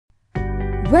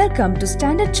Welcome to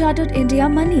Standard Chartered India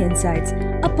Money Insights,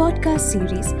 a podcast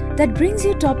series that brings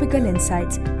you topical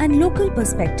insights and local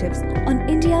perspectives on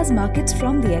India's markets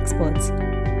from the experts.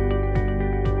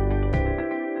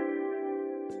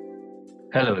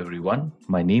 Hello everyone,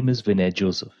 my name is Vinay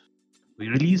Joseph. We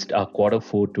released our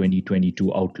Q4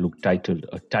 2022 outlook titled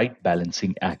A Tight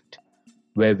Balancing Act,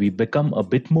 where we become a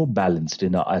bit more balanced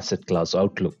in our asset class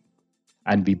outlook.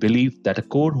 And we believe that a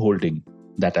core holding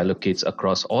that allocates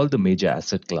across all the major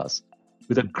asset class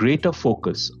with a greater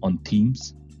focus on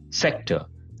themes, sector,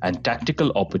 and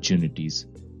tactical opportunities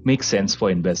makes sense for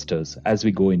investors as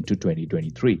we go into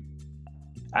 2023.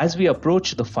 As we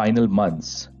approach the final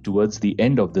months towards the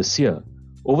end of this year,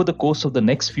 over the course of the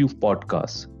next few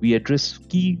podcasts, we address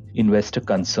key investor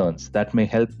concerns that may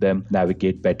help them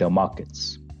navigate better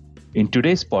markets. In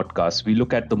today's podcast, we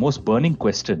look at the most burning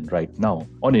question right now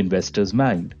on investors'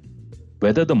 mind: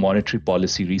 whether the monetary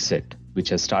policy reset, which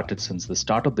has started since the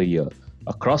start of the year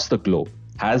across the globe,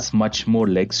 has much more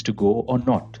legs to go or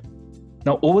not.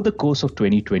 Now, over the course of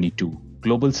 2022,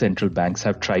 global central banks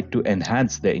have tried to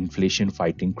enhance their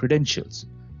inflation-fighting credentials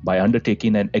by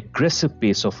undertaking an aggressive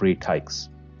pace of rate hikes,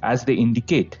 as they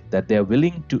indicate that they are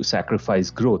willing to sacrifice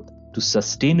growth to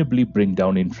sustainably bring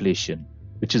down inflation,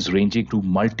 which is ranging to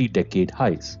multi-decade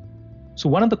highs. So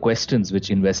one of the questions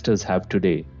which investors have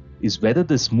today is whether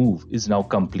this move is now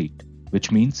complete,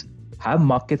 which means have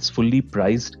markets fully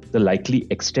priced the likely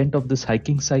extent of this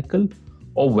hiking cycle,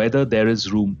 or whether there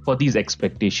is room for these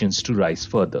expectations to rise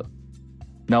further.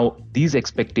 Now, these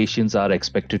expectations are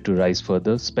expected to rise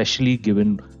further, especially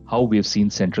given how we have seen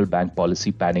central bank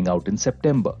policy panning out in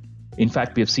September. In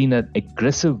fact, we have seen an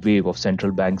aggressive wave of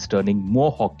central banks turning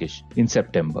more hawkish in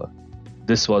September.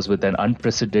 This was with an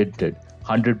unprecedented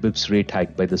 100 bips rate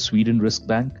hike by the Sweden Risk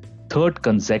Bank, third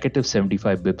consecutive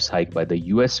 75 bips hike by the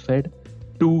US Fed,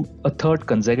 to a third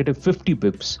consecutive 50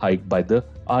 bips hike by the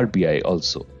RBI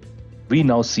also. We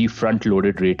now see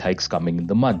front-loaded rate hikes coming in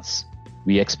the months.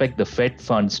 We expect the Fed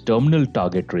funds terminal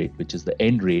target rate, which is the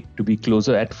end rate, to be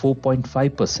closer at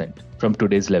 4.5% from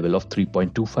today's level of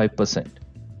 3.25%.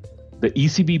 The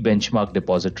ECB benchmark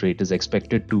deposit rate is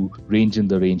expected to range in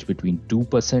the range between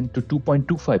 2% to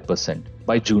 2.25%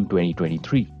 by June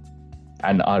 2023.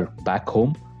 And our back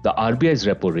home, the RBI's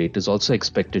repo rate is also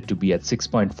expected to be at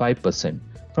 6.5%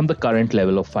 from the current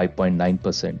level of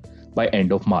 5.9% by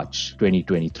end of March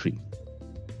 2023.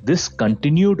 This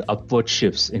continued upward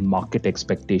shifts in market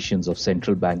expectations of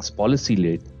central banks' policy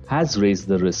rate has raised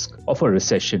the risk of a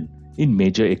recession in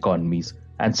major economies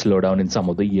and slowdown in some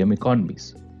of the EM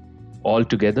economies.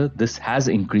 Altogether, this has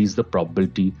increased the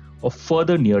probability of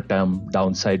further near-term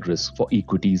downside risk for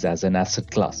equities as an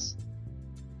asset class.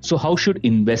 So how should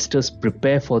investors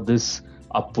prepare for this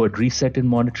upward reset in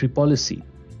monetary policy?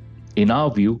 In our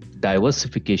view,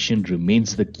 diversification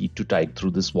remains the key to tide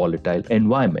through this volatile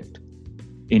environment.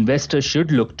 Investors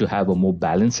should look to have a more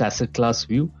balanced asset class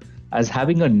view, as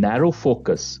having a narrow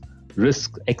focus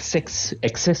risks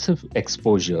excessive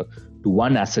exposure to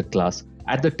one asset class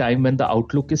at the time when the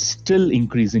outlook is still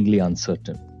increasingly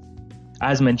uncertain.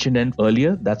 As mentioned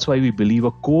earlier, that's why we believe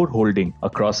a core holding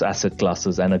across asset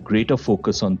classes and a greater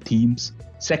focus on themes,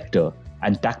 sector,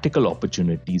 and tactical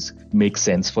opportunities makes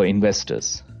sense for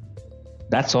investors.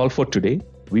 That's all for today.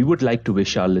 We would like to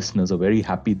wish our listeners a very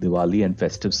happy Diwali and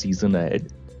festive season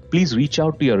ahead. Please reach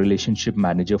out to your relationship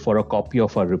manager for a copy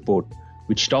of our report,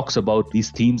 which talks about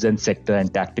these themes and sector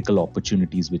and tactical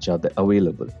opportunities which are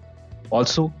available.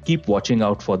 Also, keep watching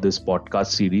out for this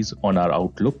podcast series on our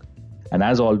Outlook. And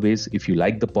as always, if you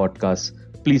like the podcast,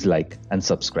 please like and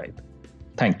subscribe.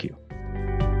 Thank you.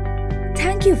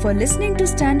 Thank you for listening to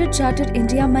Standard Chartered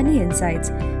India Money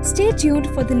Insights. Stay tuned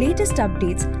for the latest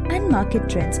updates and market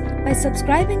trends by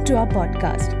subscribing to our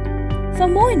podcast. For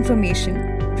more information,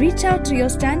 reach out to your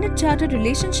Standard Chartered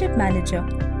Relationship Manager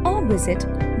or visit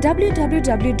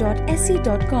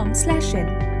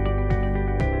www.se.com/in.